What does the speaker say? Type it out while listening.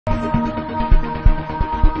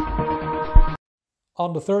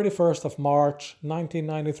On the 31st of March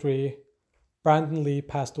 1993, Brandon Lee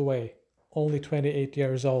passed away, only 28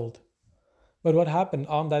 years old. But what happened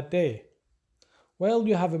on that day? Well,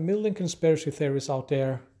 you have a million conspiracy theories out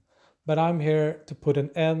there, but I'm here to put an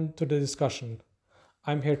end to the discussion.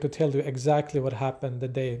 I'm here to tell you exactly what happened the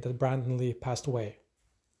day that Brandon Lee passed away.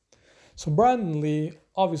 So Brandon Lee,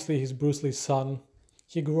 obviously he's Bruce Lee's son.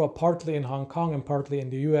 He grew up partly in Hong Kong and partly in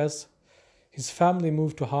the US. His family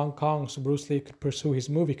moved to Hong Kong so Bruce Lee could pursue his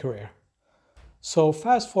movie career. So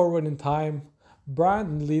fast forward in time,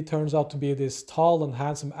 Brandon Lee turns out to be this tall and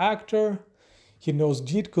handsome actor. He knows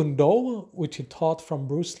Jeet Kune Do, which he taught from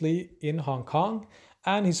Bruce Lee in Hong Kong,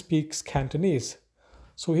 and he speaks Cantonese.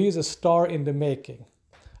 So he is a star in the making.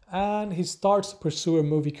 And he starts to pursue a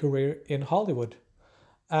movie career in Hollywood.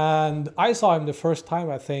 And I saw him the first time,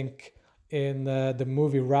 I think, in the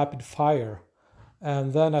movie Rapid Fire.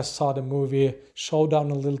 And then I saw the movie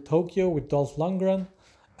Showdown in Little Tokyo with Dolph Lundgren.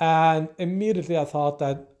 And immediately I thought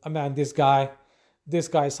that, man, this guy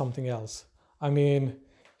is something else. I mean,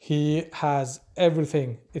 he has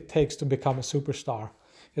everything it takes to become a superstar.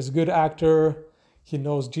 He's a good actor. He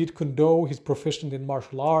knows Jeet Kune Do. He's proficient in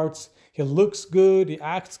martial arts. He looks good. He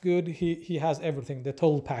acts good. He has everything, the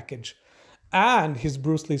total package. And he's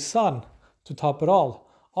Bruce Lee's son to top it all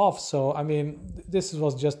off. So, I mean, this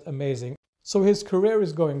was just amazing. So his career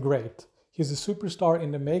is going great. He's a superstar in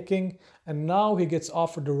the making. And now he gets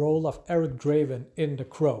offered the role of Eric Draven in The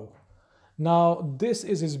Crow. Now, this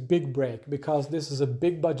is his big break because this is a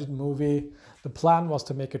big budget movie. The plan was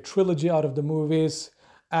to make a trilogy out of the movies.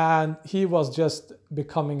 And he was just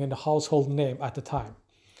becoming a household name at the time.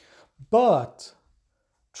 But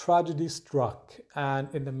tragedy struck, and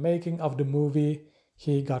in the making of the movie,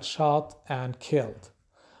 he got shot and killed.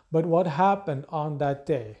 But what happened on that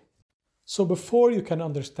day? So before you can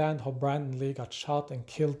understand how Brandon Lee got shot and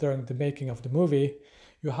killed during the making of the movie,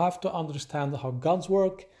 you have to understand how guns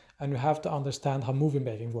work, and you have to understand how movie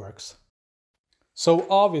making works. So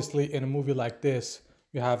obviously in a movie like this,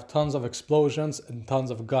 you have tons of explosions and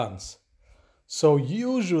tons of guns. So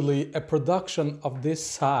usually a production of this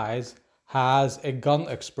size has a gun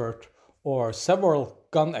expert or several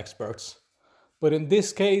gun experts. But in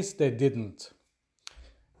this case, they didn't.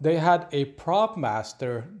 They had a prop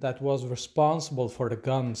master that was responsible for the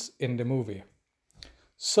guns in the movie.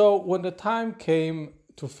 So when the time came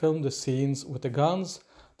to film the scenes with the guns,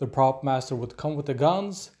 the prop master would come with the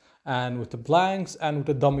guns and with the blanks and with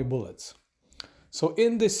the dummy bullets. So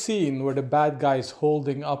in this scene where the bad guy is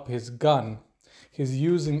holding up his gun, he's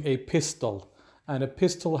using a pistol. And a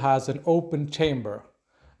pistol has an open chamber.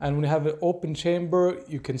 And when you have an open chamber,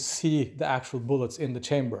 you can see the actual bullets in the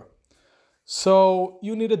chamber. So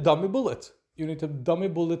you need a dummy bullet. You need a dummy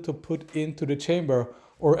bullet to put into the chamber,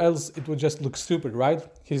 or else it would just look stupid, right?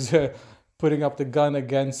 He's putting up the gun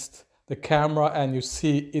against the camera and you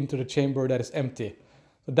see into the chamber that is empty.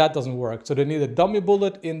 So that doesn't work. So they need a dummy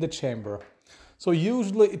bullet in the chamber. So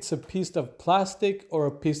usually it's a piece of plastic or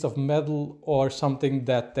a piece of metal or something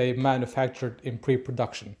that they manufactured in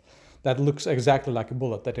pre-production that looks exactly like a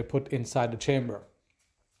bullet that they put inside the chamber.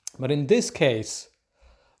 But in this case,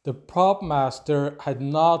 the prop master had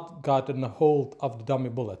not gotten a hold of the dummy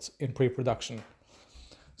bullets in pre-production.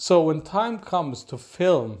 So when time comes to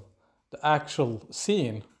film the actual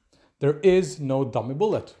scene, there is no dummy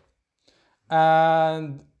bullet.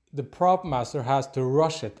 And the prop master has to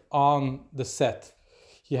rush it on the set.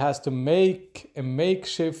 He has to make a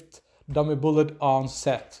makeshift dummy bullet on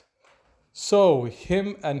set. So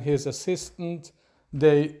him and his assistant,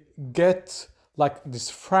 they get like this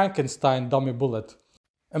Frankenstein dummy bullet.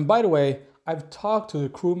 And by the way, I've talked to the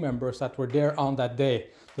crew members that were there on that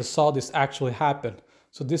day that saw this actually happen.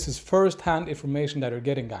 So this is first-hand information that you're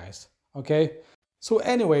getting, guys. Okay? So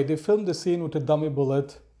anyway, they filmed the scene with the dummy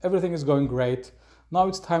bullet. Everything is going great. Now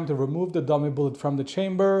it's time to remove the dummy bullet from the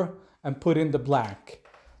chamber and put in the blank.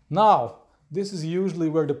 Now, this is usually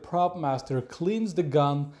where the prop master cleans the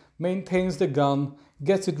gun, maintains the gun,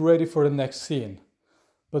 gets it ready for the next scene.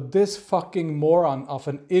 But this fucking moron of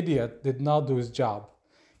an idiot did not do his job.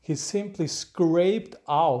 He simply scraped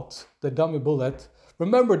out the dummy bullet.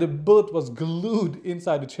 Remember, the bullet was glued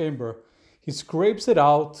inside the chamber. He scrapes it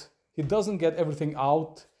out. He doesn't get everything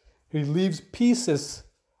out. He leaves pieces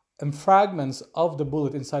and fragments of the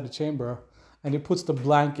bullet inside the chamber, and he puts the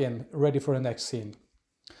blank in, ready for the next scene.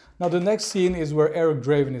 Now the next scene is where Eric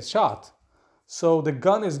Draven is shot. So the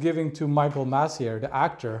gun is given to Michael Massey, the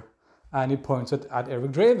actor, and he points it at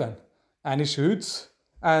Eric Draven. And he shoots,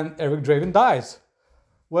 and Eric Draven dies.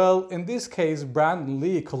 Well, in this case, Brandon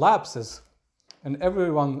Lee collapses, and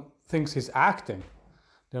everyone thinks he's acting.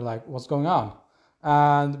 They're like, what's going on?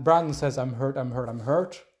 And Brandon says, I'm hurt, I'm hurt, I'm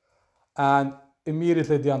hurt. And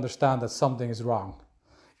immediately they understand that something is wrong.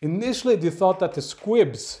 Initially, they thought that the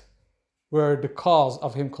squibs were the cause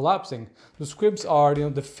of him collapsing. The squibs are,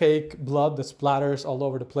 the fake blood that splatters all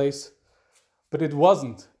over the place. But it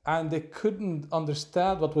wasn't. And they couldn't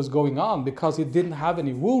understand what was going on because he didn't have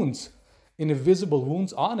any wounds, any visible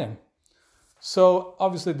wounds on him. So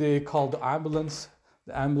obviously they called the ambulance.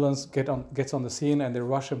 The ambulance gets on the scene and they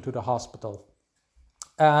rush him to the hospital.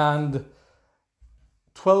 And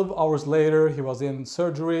 12 hours later, he was in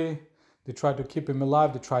surgery. They tried to keep him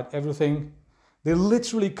alive. They tried everything. They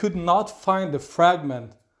literally could not find the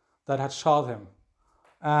fragment that had shot him.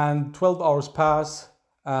 And 12 hours pass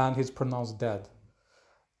and he's pronounced dead.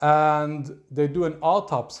 And they do an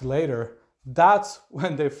autopsy later. That's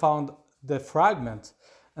when they found the fragment.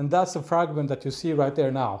 And that's the fragment that you see right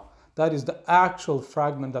there now. That is the actual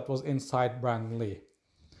fragment that was inside Brandon Lee.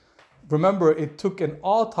 Remember, it took an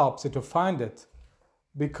autopsy to find it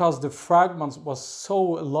because the fragment was so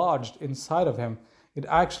large inside of him. It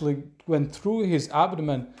actually went through his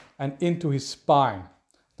abdomen and into his spine.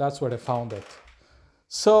 That's where they found it.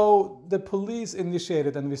 So the police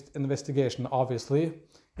initiated an investigation, obviously,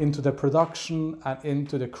 into the production and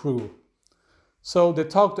into the crew. So they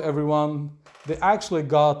talked to everyone. They actually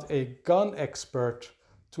got a gun expert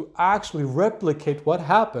to actually replicate what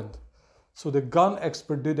happened. So the gun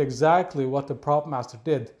expert did exactly what the prop master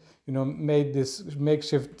did. Made this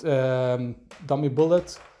makeshift dummy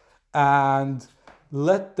bullet and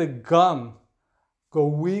let the gun go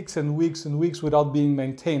weeks and weeks and weeks without being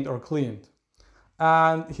maintained or cleaned.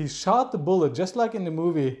 And he shot the bullet just like in the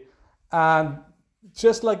movie. And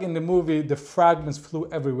just like in the movie, the fragments flew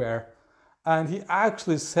everywhere. And he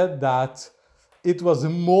actually said that it was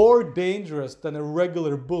more dangerous than a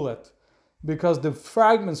regular bullet because the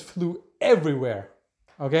fragments flew everywhere,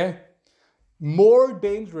 okay? More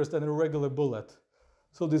dangerous than a regular bullet.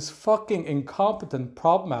 So this fucking incompetent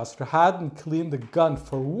prop master hadn't cleaned the gun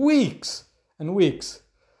for weeks and weeks.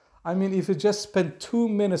 I mean, if he just spent 2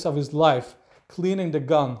 minutes of his life cleaning the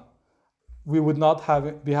gun, we would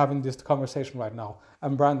not be having this conversation right now,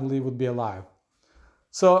 and Brandon Lee would be alive.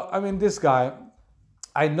 So, I mean, this guy,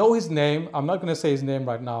 I know his name. I'm not going to say his name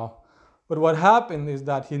right now. But what happened is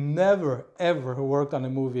that he never, ever worked on a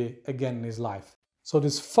movie again in his life. So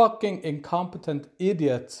this fucking incompetent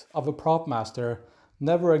idiot of a prop master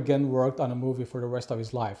never again worked on a movie for the rest of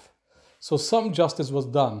his life. So some justice was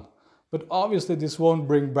done. But obviously this won't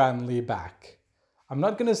bring Brandon Lee back. I'm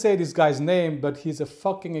not going to say this guy's name, but he's a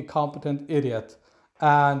fucking incompetent idiot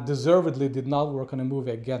and deservedly did not work on a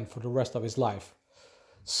movie again for the rest of his life.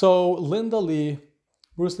 So Linda Lee,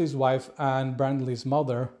 Bruce Lee's wife and Brandon Lee's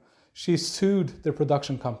mother, she sued the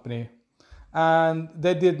production company and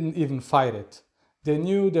they didn't even fight it. They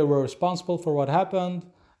knew they were responsible for what happened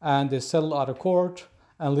and they settled out of court,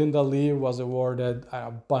 and Linda Lee was awarded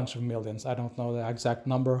a bunch of millions. I don't know the exact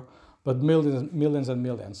number, but millions and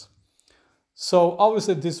millions. So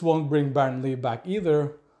obviously this won't bring Brandon Lee back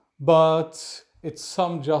either, but it's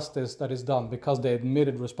some justice that is done because they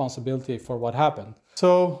admitted responsibility for what happened.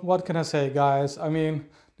 So what can I say, guys? I mean,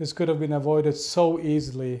 this could have been avoided so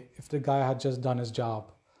easily if the guy had just done his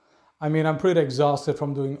job. I mean, I'm pretty exhausted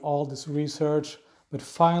from doing all this research, but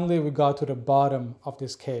finally we got to the bottom of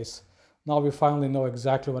this case. Now we finally know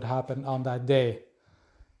exactly what happened on that day.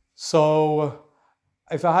 So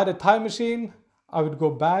if I had a time machine, I would go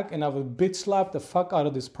back and I would bitch slap the fuck out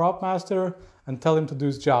of this prop master and tell him to do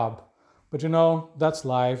his job. But that's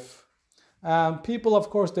life. People, of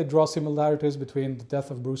course, they draw similarities between the death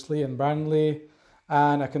of Bruce Lee and Brandon Lee.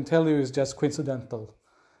 And I can tell you it's just coincidental.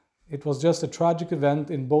 It was just a tragic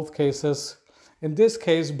event in both cases. In this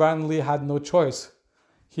case, Brandon Lee had no choice.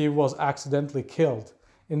 He was accidentally killed.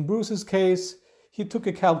 In Bruce's case, he took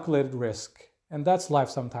a calculated risk. And that's life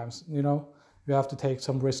sometimes, You have to take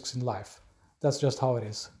some risks in life. That's just how it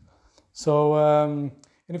is. So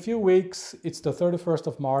in a few weeks, it's the 31st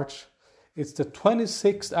of March. It's the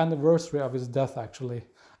 26th anniversary of his death, actually.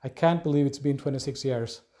 I can't believe it's been 26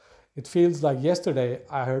 years. It feels like yesterday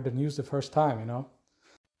I heard the news the first time,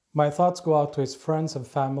 My thoughts go out to his friends and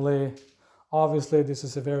family. Obviously, this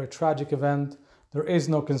is a very tragic event. There is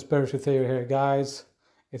no conspiracy theory here, guys.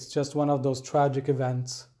 It's just one of those tragic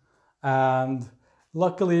events. And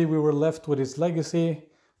luckily, we were left with his legacy.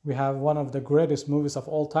 We have one of the greatest movies of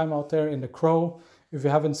all time out there in The Crow. If you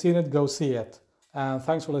haven't seen it, go see it. And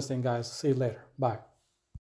thanks for listening, guys. See you later. Bye.